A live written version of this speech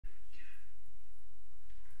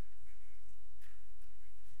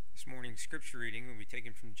This morning's scripture reading will be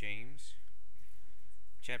taken from James,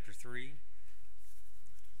 chapter 3,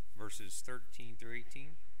 verses 13 through 18.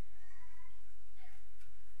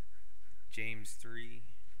 James 3,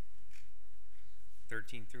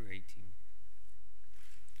 13 through 18.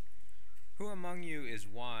 Who among you is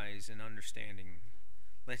wise and understanding?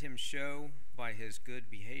 Let him show by his good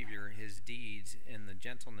behavior his deeds in the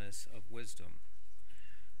gentleness of wisdom.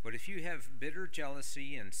 But if you have bitter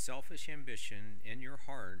jealousy and selfish ambition in your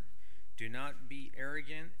heart, do not be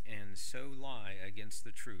arrogant and so lie against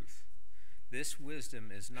the truth. This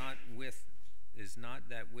wisdom is not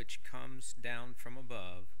that which comes down from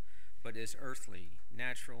above, but is earthly,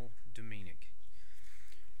 natural, demonic.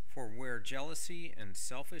 For where jealousy and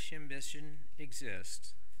selfish ambition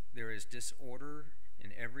exist, there is disorder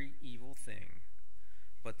in every evil thing.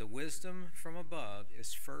 But the wisdom from above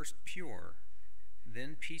is first pure,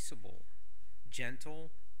 then peaceable,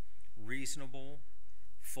 gentle, reasonable,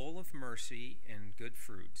 full of mercy and good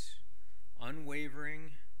fruits,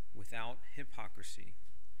 unwavering, without hypocrisy.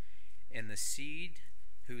 And the seed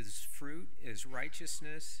whose fruit is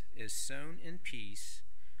righteousness is sown in peace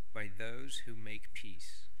by those who make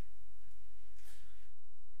peace.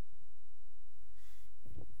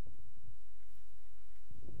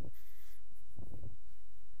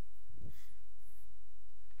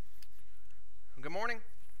 Good morning.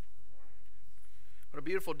 What a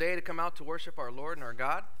beautiful day to come out to worship our Lord and our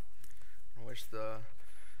God. I wish the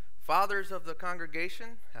fathers of the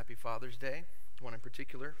congregation happy Father's Day. One in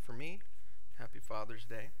particular for me, happy Father's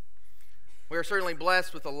Day. We are certainly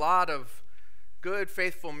blessed with a lot of good,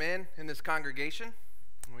 faithful men in this congregation.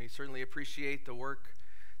 We certainly appreciate the work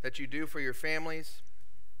that you do for your families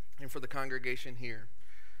and for the congregation here.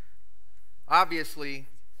 Obviously,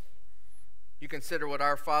 you consider what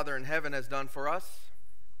our Father in heaven has done for us,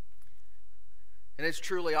 and it's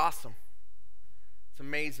truly awesome. It's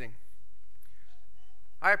amazing.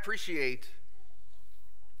 I appreciate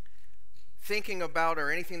thinking about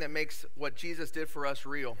or anything that makes what Jesus did for us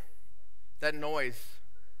real. That noise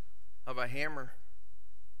of a hammer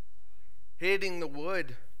hitting the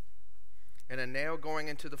wood and a nail going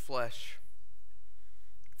into the flesh.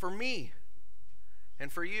 For me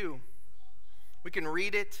and for you, we can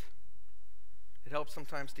read it. It helps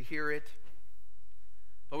sometimes to hear it.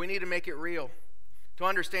 But we need to make it real, to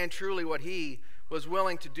understand truly what he was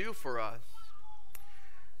willing to do for us.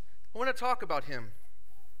 I want to talk about him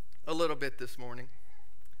a little bit this morning.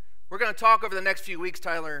 We're going to talk over the next few weeks,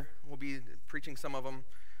 Tyler will be preaching some of them,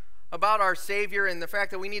 about our Savior and the fact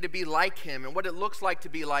that we need to be like him and what it looks like to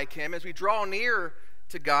be like him as we draw near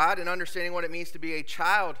to God and understanding what it means to be a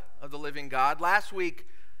child of the living God. Last week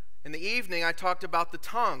in the evening, I talked about the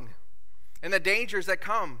tongue and the dangers that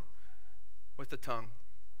come with the tongue.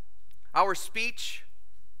 Our speech,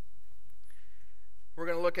 we're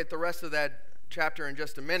going to look at the rest of that chapter in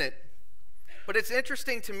just a minute. But it's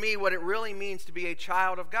interesting to me what it really means to be a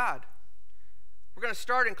child of God. We're going to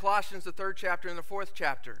start in Colossians, the 3rd chapter and the 4th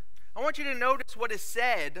chapter. I want you to notice what is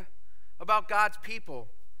said about God's people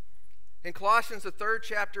in Colossians, the 3rd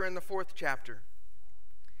chapter and the 4th chapter.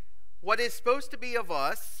 What is supposed to be of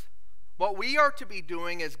us, what we are to be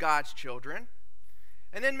doing as God's children,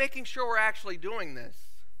 and then making sure we're actually doing this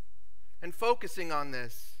and focusing on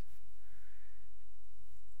this.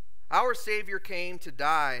 Our Savior came to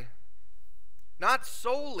die, not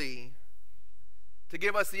solely to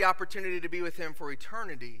give us the opportunity to be with him for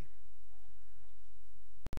eternity.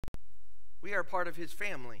 We are part of his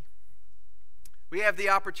family. We have the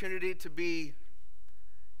opportunity to be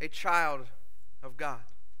a child of God.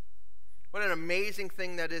 What an amazing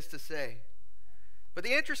thing that is to say. But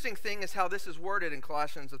the interesting thing is how this is worded in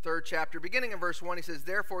Colossians, the 3rd chapter. Beginning in verse 1, he says,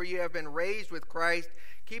 "Therefore you have been raised with Christ,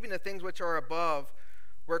 keeping the things which are above,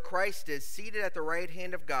 where Christ is, seated at the right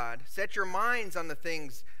hand of God. Set your minds on the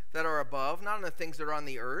things that are above, not on the things that are on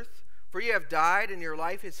the earth. For you have died, and your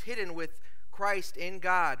life is hidden with Christ in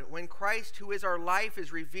God. When Christ, who is our life,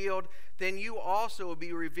 is revealed, then you also will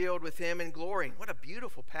be revealed with him in glory." What a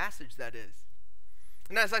beautiful passage that is.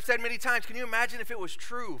 And as I've said many times, can you imagine if it was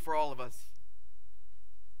true for all of us?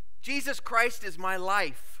 Jesus Christ is my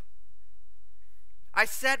life. I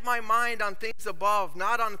set my mind on things above,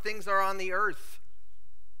 not on things that are on the earth.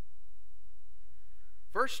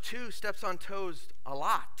 Verse 2 steps on toes a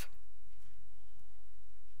lot.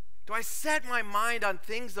 Do I set my mind on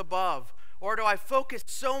things above, or do I focus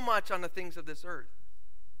so much on the things of this earth?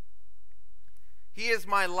 He is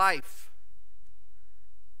my life.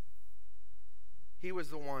 He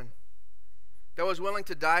was the one that was willing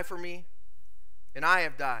to die for me, and I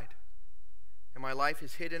have died, and my life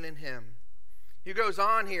is hidden in him. He goes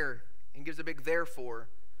on here and gives a big therefore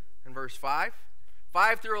in verse 5.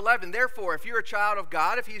 5 through 11, therefore, if you're a child of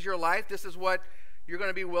God, if he's your life, this is what you're going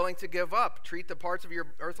to be willing to give up. Treat the parts of your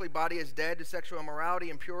earthly body as dead to sexual immorality,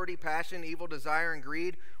 impurity, passion, evil desire, and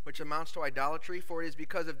greed, which amounts to idolatry. For it is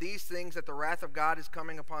because of these things that the wrath of God is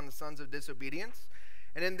coming upon the sons of disobedience.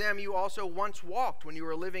 And in them you also once walked when you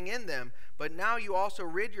were living in them. But now you also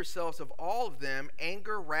rid yourselves of all of them: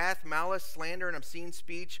 anger, wrath, malice, slander, and obscene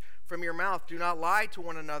speech from your mouth. Do not lie to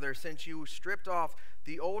one another, since you stripped off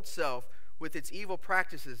the old self with its evil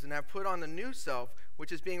practices, and have put on the new self,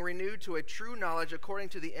 which is being renewed to a true knowledge according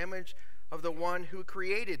to the image of the one who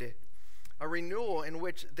created it. A renewal in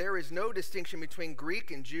which there is no distinction between Greek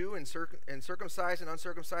and Jew, and circumcised and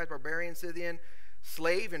uncircumcised, barbarian, Scythian,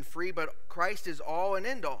 slave and free, but Christ is all and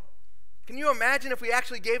end all. Can you imagine if we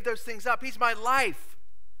actually gave those things up? He's my life.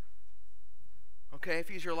 Okay, if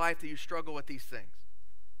he's your life, that you struggle with these things.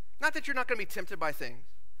 Not that you're not going to be tempted by things,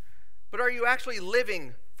 but are you actually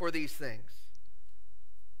living for these things?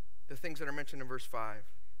 The things that are mentioned in verse 5.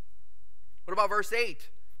 What about verse 8?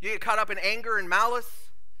 You get caught up in anger and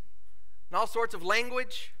malice and all sorts of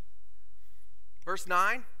language. Verse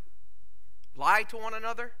 9, lie to one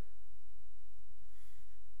another.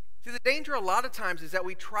 See, the danger a lot of times is that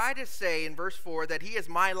we try to say in verse 4 that he is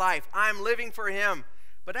my life, I'm living for him.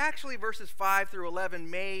 But actually verses 5 through 11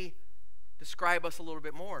 may describe us a little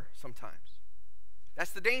bit more sometimes.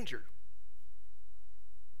 That's the danger.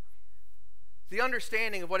 The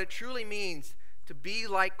understanding of what it truly means to be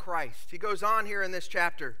like Christ. He goes on here in this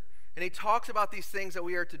chapter, and he talks about these things that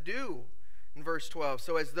we are to do in verse 12.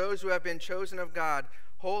 So as those who have been chosen of God,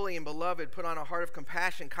 holy and beloved, put on a heart of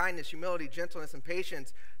compassion, kindness, humility, gentleness, and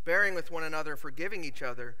patience, bearing with one another, forgiving each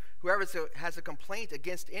other. Whoever has a complaint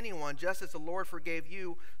against anyone, just as the Lord forgave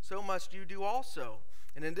you, so must you do also.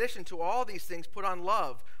 In addition to all these things, put on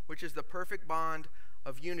love, which is the perfect bond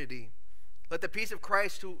of unity. Let the peace of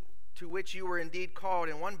Christ, to which you were indeed called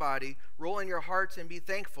in one body, rule in your hearts and be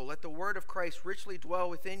thankful. Let the word of Christ richly dwell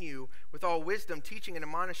within you, with all wisdom, teaching and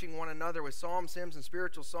admonishing one another with psalms, hymns, and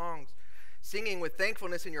spiritual songs, singing with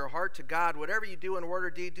thankfulness in your heart to God. Whatever you do in word or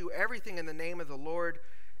deed, do everything in the name of the Lord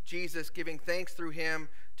Jesus, giving thanks through him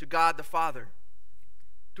to God the Father.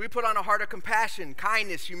 Do we put on a heart of compassion,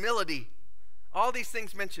 kindness, humility? All these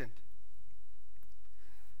things mentioned.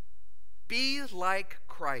 Be like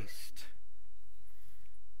Christ.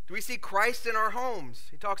 Do we see Christ in our homes?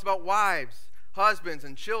 He talks about wives, husbands,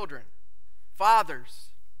 and children, fathers.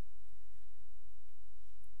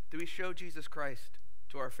 Do we show Jesus Christ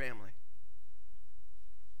to our family?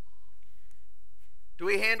 Do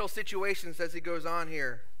we handle situations, as he goes on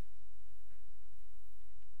here,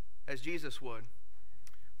 as Jesus would?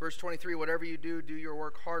 Verse 23, whatever you do, do your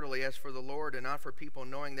work heartily as for the Lord and not for people,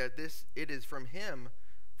 knowing that it is from him,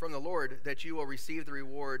 from the Lord, that you will receive the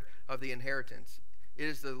reward of the inheritance. It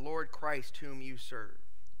is the Lord Christ whom you serve.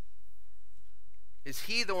 Is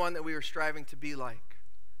he the one that we are striving to be like?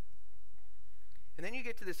 And then you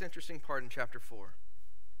get to this interesting part in chapter 4.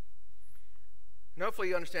 And hopefully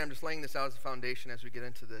you understand, I'm just laying this out as a foundation as we get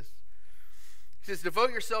into this. He says, devote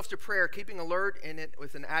yourselves to prayer, keeping alert in it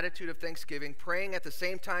with an attitude of thanksgiving, praying at the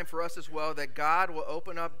same time for us as well, that God will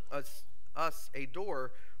open up us a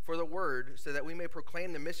door for the word, so that we may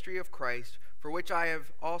proclaim the mystery of Christ, for which I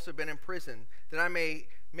have also been imprisoned, that I may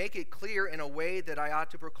make it clear in a way that I ought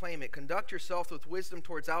to proclaim it. Conduct yourself with wisdom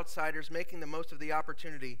towards outsiders, making the most of the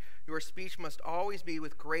opportunity. Your speech must always be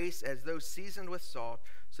with grace, as though seasoned with salt,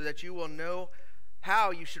 so that you will know how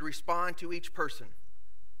you should respond to each person.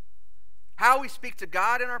 How we speak to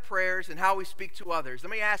God in our prayers and how we speak to others. Let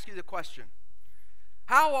me ask you the question.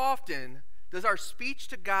 How often does our speech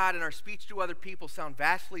to God and our speech to other people sound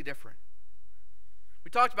vastly different?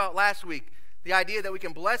 We talked about last week the idea that we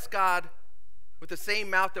can bless God with the same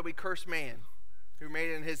mouth that we curse man, who made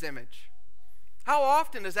it in his image. How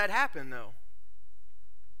often does that happen, though?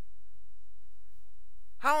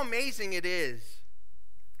 How amazing it is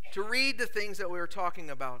to read the things that we were talking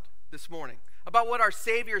about this morning, about what our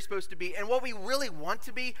Savior is supposed to be and what we really want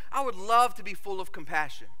to be. I would love to be full of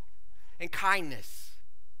compassion and kindness.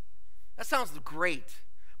 That sounds great.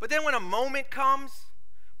 But then when a moment comes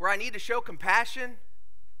where I need to show compassion,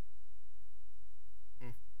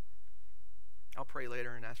 I'll pray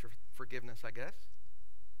later and ask for forgiveness, I guess.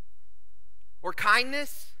 Or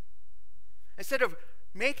kindness, instead of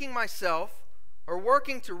making myself or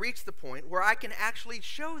working to reach the point where I can actually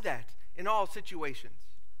show that in all situations,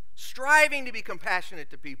 striving to be compassionate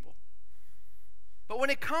to people. But when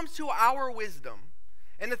it comes to our wisdom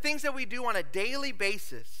and the things that we do on a daily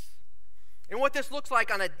basis, and what this looks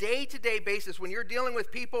like on a day-to-day basis when you're dealing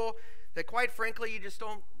with people that, quite frankly, you just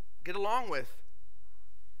don't get along with,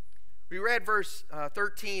 We read verse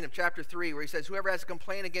 13 of chapter 3 where he says, whoever has a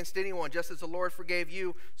complaint against anyone, just as the Lord forgave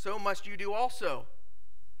you, so must you do also.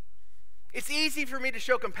 It's easy for me to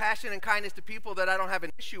show compassion and kindness to people that I don't have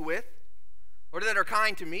an issue with or that are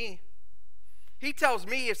kind to me. He tells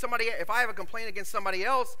me if I have a complaint against somebody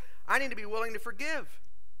else, I need to be willing to forgive.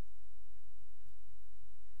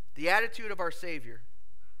 The attitude of our Savior,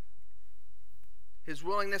 his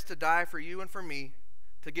willingness to die for you and for me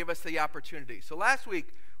to give us the opportunity. So last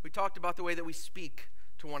week, we talked about the way that we speak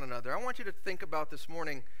to one another. I want you to think about this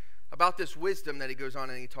morning about this wisdom that he goes on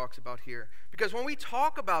and he talks about here. Because when we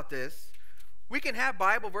talk about this, we can have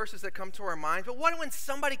Bible verses that come to our minds, but what when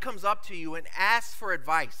somebody comes up to you and asks for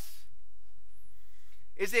advice?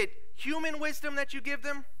 Is it human wisdom that you give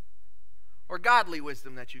them or godly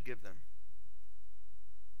wisdom that you give them?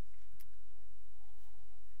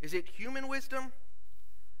 Is it human wisdom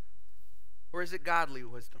or is it godly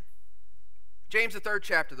wisdom? James, the 3rd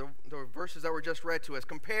chapter, the verses that were just read to us,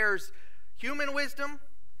 compares human wisdom,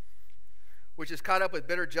 which is caught up with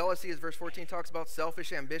bitter jealousy, as verse 14 talks about,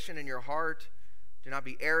 selfish ambition in your heart. Do not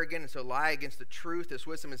be arrogant and so lie against the truth. This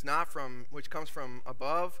wisdom is not from which comes from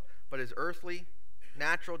above, but is earthly,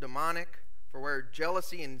 natural, demonic. For where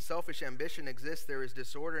jealousy and selfish ambition exist, there is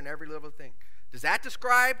disorder in every little thing. Does that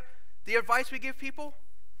describe the advice we give people?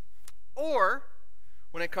 Or,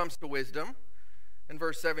 when it comes to wisdom, in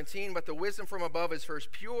verse 17, but the wisdom from above is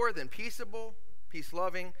first pure, then peaceable,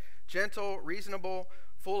 peace-loving, gentle, reasonable,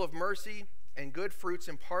 full of mercy and good fruits,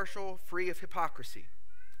 impartial, free of hypocrisy.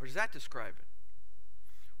 Or does that describe it?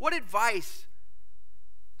 What advice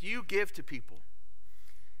do you give to people?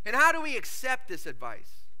 And how do we accept this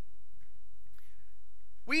advice?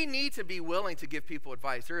 We need to be willing to give people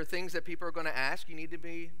advice. There are things that people are going to ask. You need to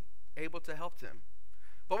be able to help them.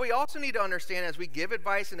 But we also need to understand as we give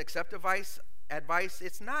advice and accept advice,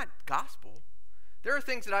 it's not gospel. There are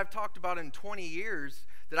things that I've talked about in 20 years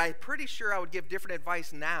that I'm pretty sure I would give different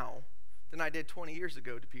advice now than I did 20 years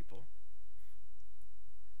ago to people.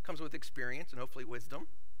 Comes with experience and hopefully wisdom.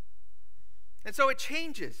 And so it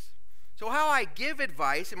changes. So how I give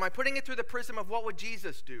advice, am I putting it through the prism of what would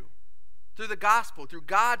Jesus do? Through the gospel, through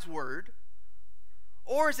God's word?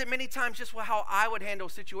 Or is it many times just how I would handle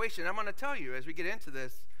a situation? I'm going to tell you as we get into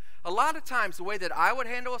this, a lot of times the way that I would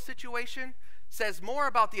handle a situation says more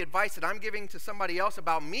about the advice that I'm giving to somebody else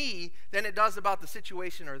about me than it does about the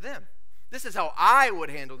situation or them. This is how I would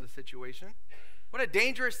handle the situation. What a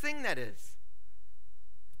dangerous thing that is.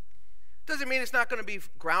 Doesn't mean it's not going to be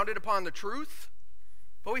grounded upon the truth,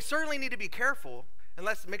 but we certainly need to be careful and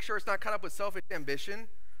let's make sure it's not caught up with selfish ambition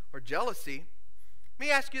or jealousy. Let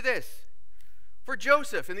me ask you this. For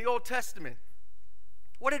Joseph in the Old Testament,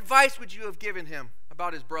 what advice would you have given him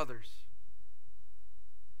about his brothers?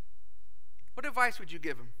 What advice would you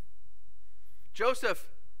give him? Joseph,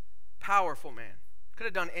 powerful man. Could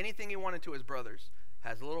have done anything he wanted to his brothers.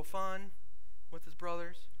 Has a little fun with his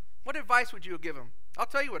brothers. What advice would you give him? I'll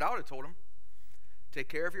tell you what I would have told him. Take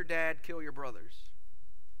care of your dad, kill your brothers.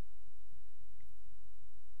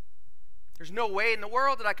 There's no way in the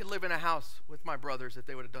world that I could live in a house with my brothers if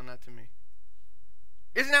they would have done that to me.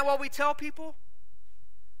 Isn't that what we tell people?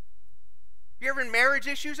 You're having marriage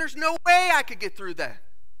issues? There's no way I could get through that.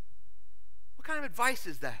 What kind of advice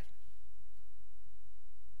is that?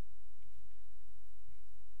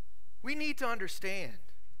 We need to understand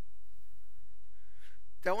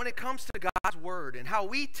that when it comes to God's word and how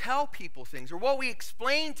we tell people things or what we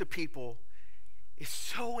explain to people is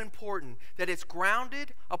so important that it's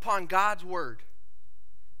grounded upon God's word.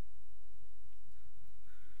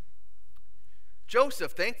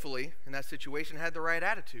 Joseph, thankfully, in that situation, had the right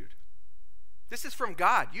attitude. This is from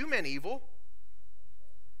God. You meant evil,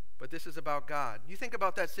 but this is about God. You think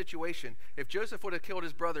about that situation. If Joseph would have killed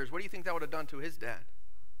his brothers, what do you think that would have done to his dad?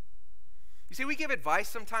 You see, we give advice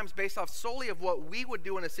sometimes based off solely of what we would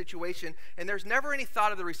do in a situation, and there's never any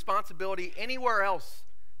thought of the responsibility anywhere else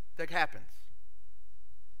that happens.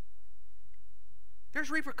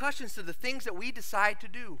 There's repercussions to the things that we decide to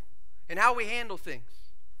do and how we handle things.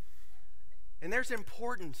 And there's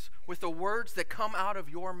importance with the words that come out of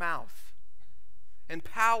your mouth and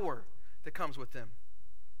power that comes with them.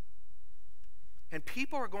 And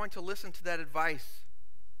people are going to listen to that advice.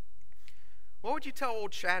 What would you tell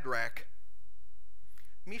old Shadrach?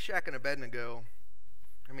 Meshach and Abednego,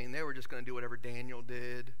 I mean, they were just going to do whatever Daniel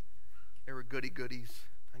did. They were goody-goodies,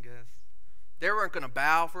 I guess. They weren't going to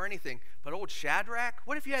bow for anything. But old Shadrach,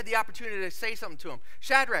 what if you had the opportunity to say something to him?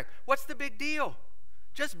 Shadrach, what's the big deal?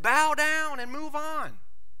 Just bow down and move on.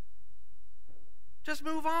 Just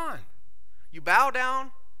move on. You bow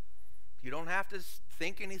down. You don't have to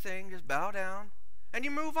think anything. Just bow down. And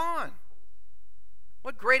you move on.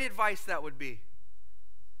 What great advice that would be.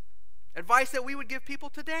 Advice that we would give people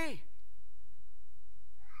today.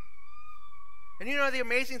 And you know the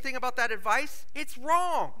amazing thing about that advice? It's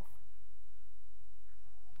wrong.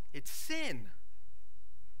 It's sin.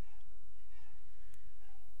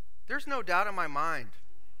 There's no doubt in my mind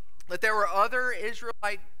that there were other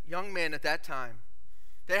Israelite young men at that time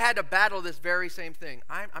that had to battle this very same thing.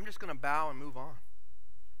 I'm just going to bow and move on.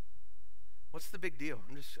 What's the big deal?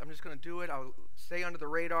 I'm just going to do it. I'll stay under the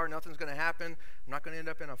radar. Nothing's going to happen. I'm not going to end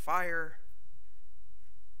up in a fire.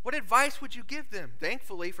 What advice would you give them?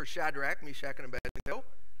 Thankfully for Shadrach, Meshach, and Abednego,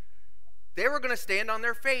 they were going to stand on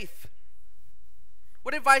their faith.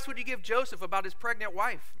 What advice would you give Joseph about his pregnant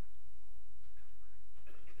wife?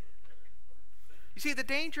 You see, the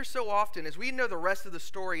danger so often is we know the rest of the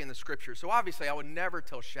story in the scripture. So obviously I would never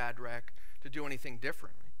tell Shadrach to do anything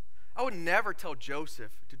differently. I would never tell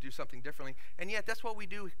Joseph to do something differently. And yet that's what we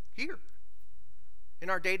do here in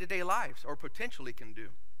our day-to-day lives, or potentially can do.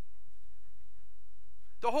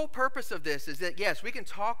 The whole purpose of this is that, yes, we can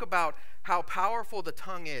talk about how powerful the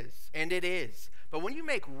tongue is, and it is. But when you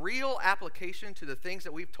make real application to the things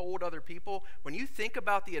that we've told other people, when you think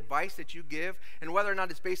about the advice that you give, and whether or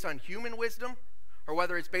not it's based on human wisdom, or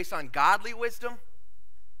whether it's based on godly wisdom,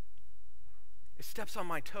 it steps on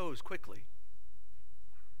my toes quickly.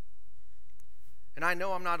 And I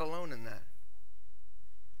know I'm not alone in that.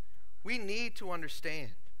 We need to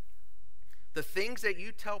understand the things that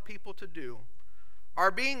you tell people to do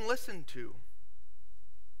are being listened to.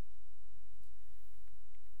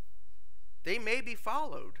 They may be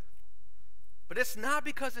followed, but it's not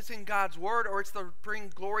because it's in God's word or it's to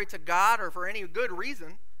bring glory to God or for any good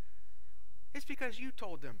reason. It's because you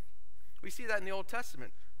told them. We see that in the Old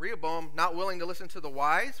Testament. Rehoboam, not willing to listen to the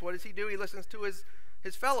wise, what does he do? He listens to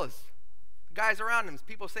his fellas, guys around him,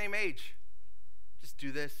 people same age. Just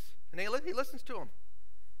do this. And he listens to them.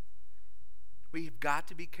 We've got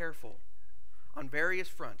to be careful on various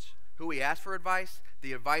fronts. Who we ask for advice,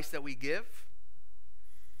 the advice that we give,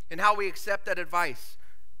 and how we accept that advice,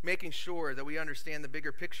 making sure that we understand the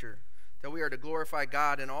bigger picture, that we are to glorify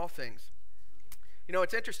God in all things. You know,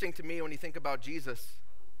 it's interesting to me when you think about Jesus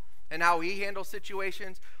and how he handles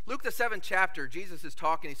situations. Luke, the 7th chapter, Jesus is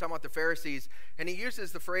talking. He's talking about the Pharisees, and he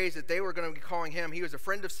uses the phrase that they were going to be calling him, he was a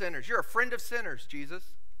friend of sinners. You're a friend of sinners, Jesus.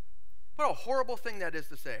 What a horrible thing that is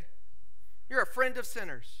to say. You're a friend of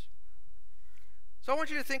sinners. So I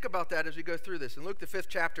want you to think about that as we go through this. In Luke, the 5th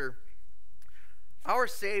chapter, our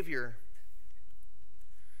Savior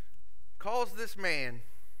calls this man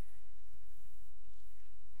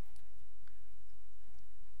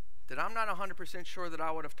that I'm not 100% sure that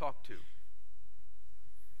I would have talked to.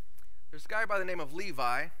 There's a guy by the name of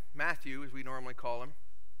Levi, Matthew as we normally call him.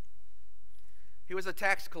 He was a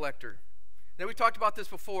tax collector. Now we talked about this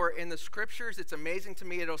before. In the scriptures, it's amazing to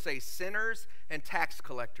me, it'll say sinners and tax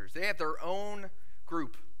collectors. They have their own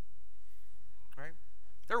group. Right?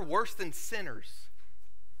 They're worse than sinners.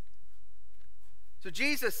 So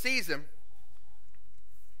Jesus sees him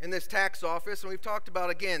in this tax office, and we've talked about,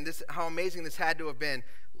 again, how amazing this had to have been.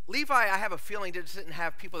 Levi, I have a feeling, just didn't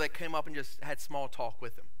have people that came up and just had small talk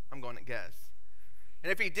with him. I'm going to guess.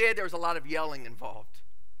 And if he did, there was a lot of yelling involved.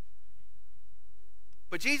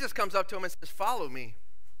 But Jesus comes up to him and says, "Follow me."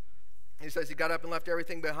 He says he got up and left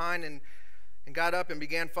everything behind and got up and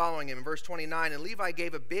began following him. In verse 29, and Levi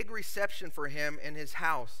gave a big reception for him in his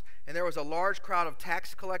house, and there was a large crowd of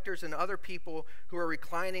tax collectors and other people who were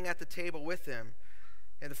reclining at the table with him.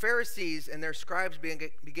 And the Pharisees and their scribes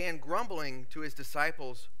began grumbling to his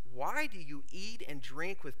disciples, "Why do you eat and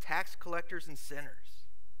drink with tax collectors and sinners?"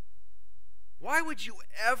 Why would you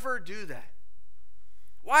ever do that?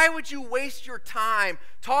 Why would you waste your time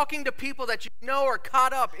talking to people that you know are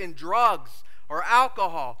caught up in drugs or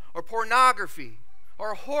alcohol or pornography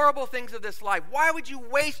or horrible things of this life? Why would you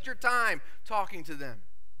waste your time talking to them?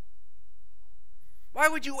 Why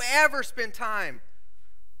would you ever spend time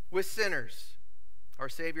with sinners? Our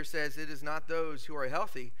Savior says, "It is not those who are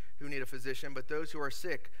healthy who need a physician, but those who are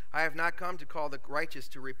sick. I have not come to call the righteous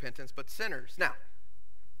to repentance, but sinners." Now,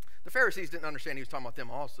 the Pharisees didn't understand he was talking about them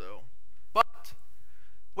also. But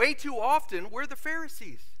way too often, we're the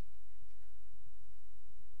Pharisees.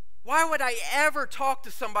 Why would I ever talk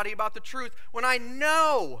to somebody about the truth when I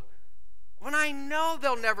know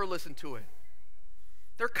they'll never listen to it?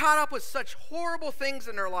 They're caught up with such horrible things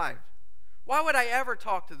in their life. Why would I ever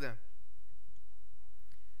talk to them?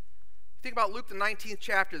 Think about Luke, the 19th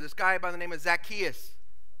chapter, this guy by the name of Zacchaeus.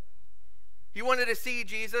 He wanted to see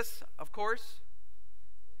Jesus, of course,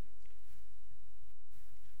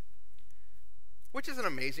 which is an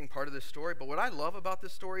amazing part of this story. But what I love about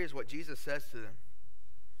this story is what Jesus says to them.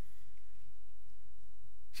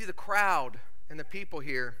 See, the crowd and the people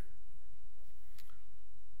here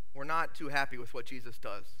were not too happy with what Jesus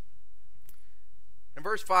does. In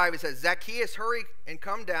verse 5, it says, Zacchaeus, hurry and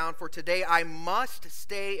come down, for today I must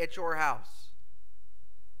stay at your house.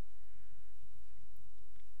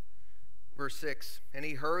 Verse 6, and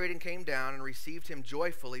he hurried and came down and received him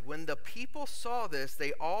joyfully. When the people saw this,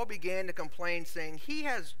 they all began to complain, saying, he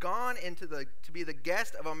has gone to be the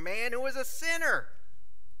guest of a man who is a sinner.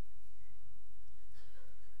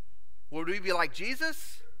 Would we be like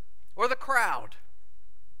Jesus or the crowd?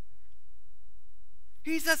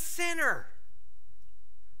 He's a sinner.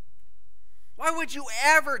 Why would you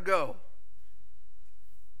ever go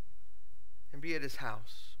and be at his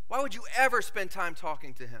house? Why would you ever spend time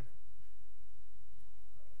talking to him?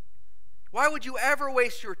 Why would you ever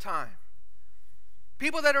waste your time?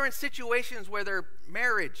 People that are in situations where they're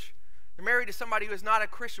married to somebody who is not a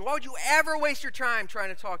Christian, why would you ever waste your time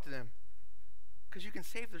trying to talk to them? Because you can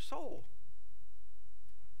save their soul.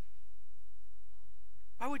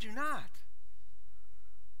 Why would you not?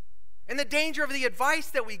 And the danger of the advice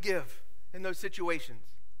that we give in those situations.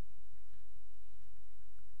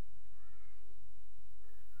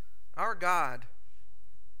 Our God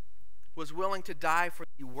was willing to die for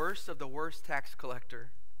the worst of the worst tax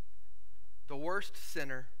collector, the worst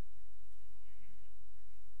sinner,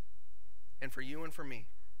 and for you and for me.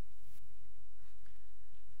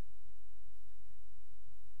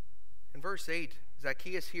 In verse 8,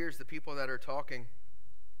 Zacchaeus hears the people that are talking,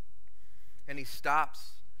 and he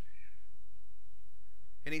stops.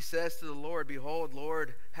 And he says to the Lord, behold,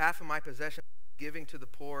 Lord, half of my possession giving to the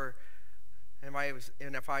poor, and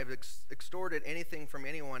if I have extorted anything from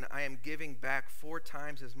anyone, I am giving back 4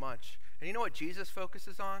 times as much. And you know what Jesus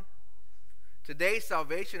focuses on? Today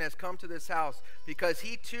salvation has come to this house because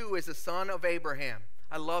he too is the son of Abraham.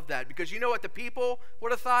 I love that, because you know what the people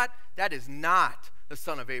would have thought? That is not the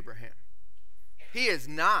son of Abraham. He is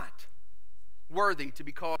not worthy to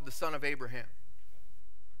be called the son of Abraham.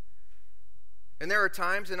 And there are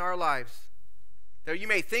times in our lives that you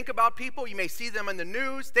may think about people, you may see them in the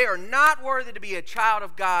news. They are not worthy to be a child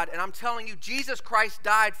of God. And I'm telling you, Jesus Christ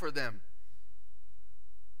died for them.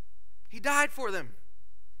 He died for them.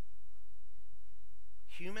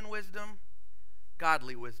 Human wisdom,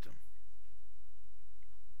 godly wisdom.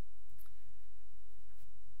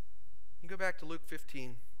 You go back to Luke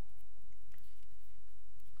 15.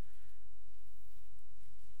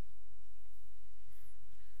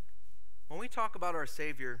 When we talk about our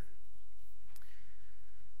Savior,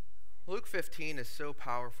 Luke 15 is so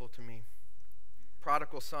powerful to me.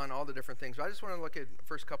 Prodigal son, all the different things. But I just want to look at the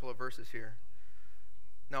first couple of verses here.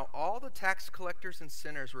 Now, all the tax collectors and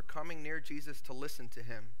sinners were coming near Jesus to listen to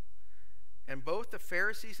him. And both the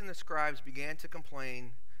Pharisees and the scribes began to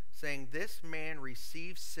complain, saying, this man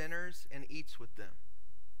receives sinners and eats with them.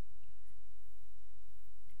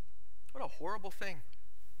 What a horrible thing.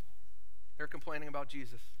 They're complaining about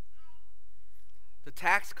Jesus. The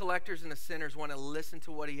tax collectors and the sinners want to listen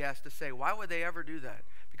to what he has to say. Why would they ever do that?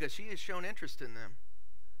 Because he has shown interest in them.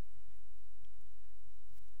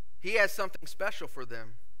 He has something special for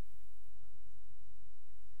them.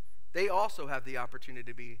 They also have the opportunity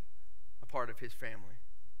to be a part of his family.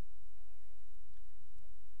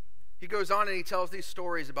 He goes on and he tells these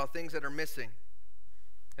stories about things that are missing.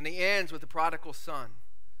 And he ends with the prodigal son.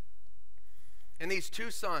 And these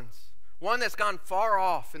 2 sons. One that's gone far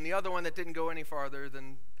off, and the other one that didn't go any farther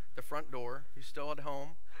than the front door. He's still at home.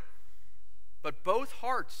 But both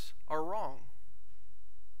hearts are wrong.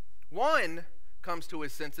 One comes to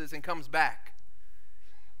his senses and comes back.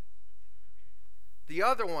 The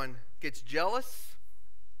other one gets jealous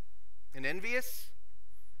and envious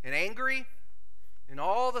and angry and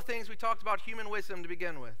all the things we talked about human wisdom to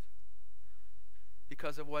begin with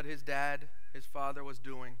because of what his dad, his father, was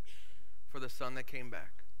doing for the son that came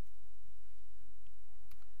back.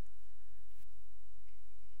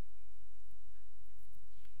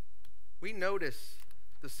 We notice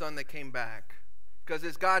the son that came back because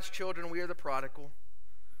as God's children, we are the prodigal.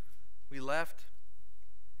 We left.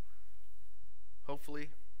 Hopefully,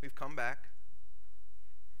 we've come back.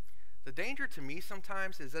 The danger to me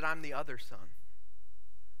sometimes is that I'm the other son.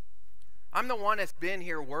 I'm the one that's been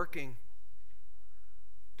here working,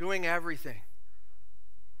 doing everything.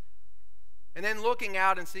 And then looking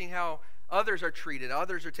out and seeing how others are treated,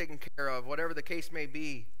 others are taken care of, whatever the case may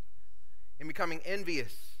be, and becoming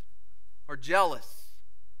envious or jealous,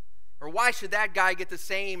 or why should that guy get the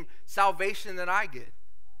same salvation that I get?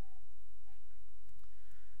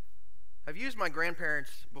 I've used my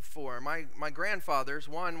grandparents before. My grandfathers,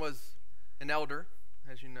 one was an elder,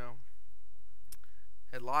 as you know,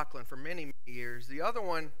 at Laughlin for many, many years. The other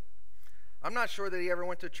one, I'm not sure that he ever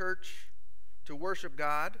went to church to worship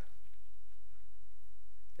God,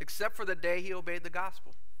 except for the day he obeyed the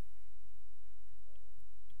gospel.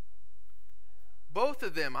 Both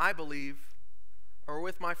of them, I believe, are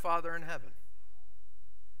with my Father in heaven.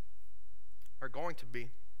 Are going to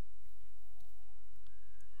be.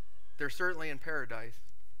 They're certainly in paradise.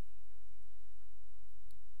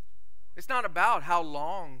 It's not about how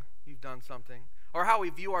long you've done something or how we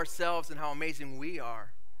view ourselves and how amazing we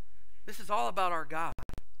are. This is all about our God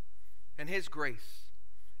and his grace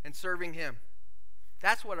and serving him.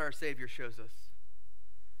 That's what our Savior shows us.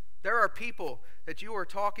 There are people that you are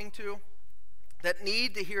talking to that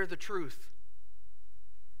need to hear the truth.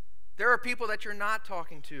 There are people that you're not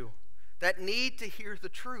talking to that need to hear the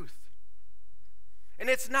truth. And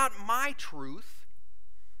it's not my truth.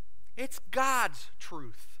 It's God's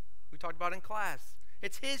truth. We talked about in class.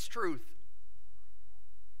 It's his truth.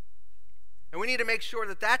 And we need to make sure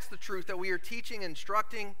that that's the truth that we are teaching,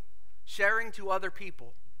 instructing, sharing to other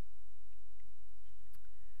people.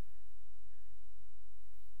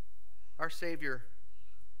 Our Savior,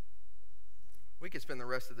 we could spend the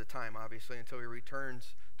rest of the time, obviously, until he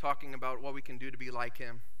returns, talking about what we can do to be like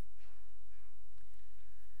him.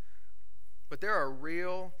 But there are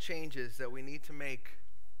real changes that we need to make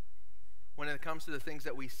when it comes to the things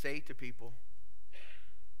that we say to people,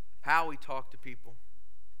 how we talk to people,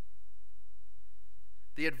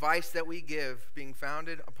 the advice that we give being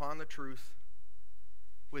founded upon the truth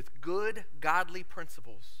with good, godly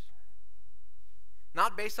principles.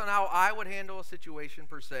 Not based on how I would handle a situation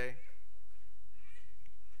per se,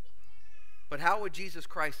 but how would Jesus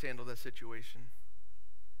Christ handle this situation?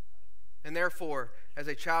 And therefore, as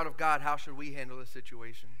a child of God, how should we handle this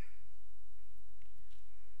situation?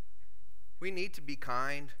 We need to be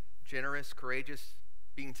kind, generous, courageous,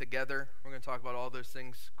 being together. We're going to talk about all those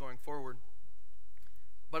things going forward.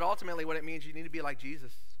 But ultimately, what it means, you need to be like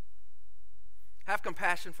Jesus. Have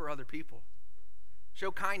compassion for other people.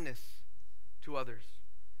 Show kindness to others.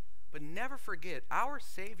 But never forget, our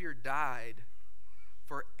Savior died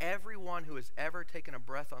for everyone who has ever taken a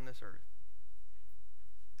breath on this earth.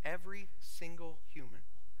 Every single human.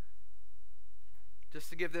 Just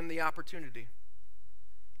to give them the opportunity.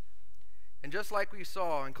 And just like we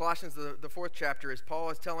saw in Colossians, the 4th chapter, as Paul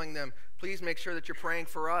is telling them, please make sure that you're praying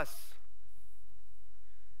for us.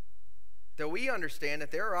 That we understand that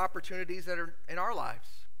there are opportunities that are in our lives.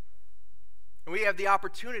 And we have the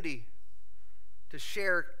opportunity to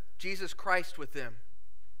share Jesus Christ with them.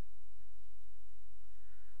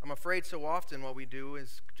 I'm afraid so often what we do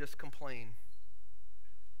is just complain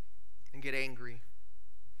and get angry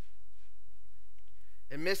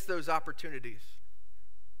and miss those opportunities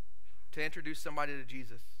to introduce somebody to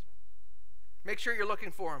Jesus. Make sure you're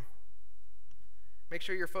looking for him. Make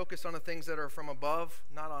sure you're focused on the things that are from above,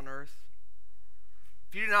 not on earth.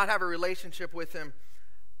 If you do not have a relationship with him,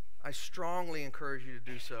 I strongly encourage you to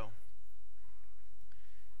do so.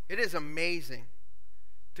 It is amazing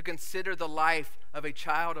to consider the life of a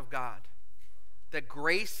child of God. The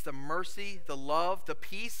grace, the mercy, the love, the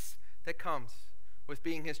peace that comes with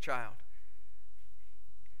being his child.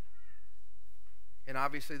 And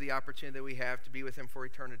obviously the opportunity that we have to be with him for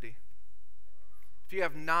eternity. If you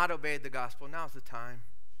have not obeyed the gospel, now's the time.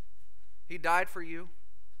 He died for you.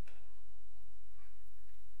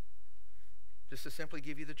 Just to simply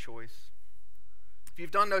give you the choice. If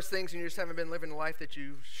you've done those things and you just haven't been living the life that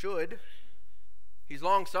you should, he's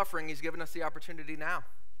long-suffering. He's given us the opportunity now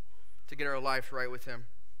to get our lives right with him.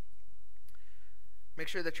 Make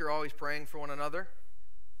sure that you're always praying for one another,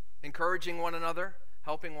 encouraging one another,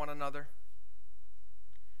 helping one another.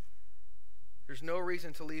 There's no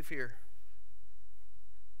reason to leave here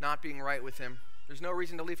not being right with him. There's no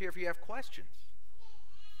reason to leave here if you have questions.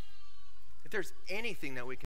 If there's anything that we can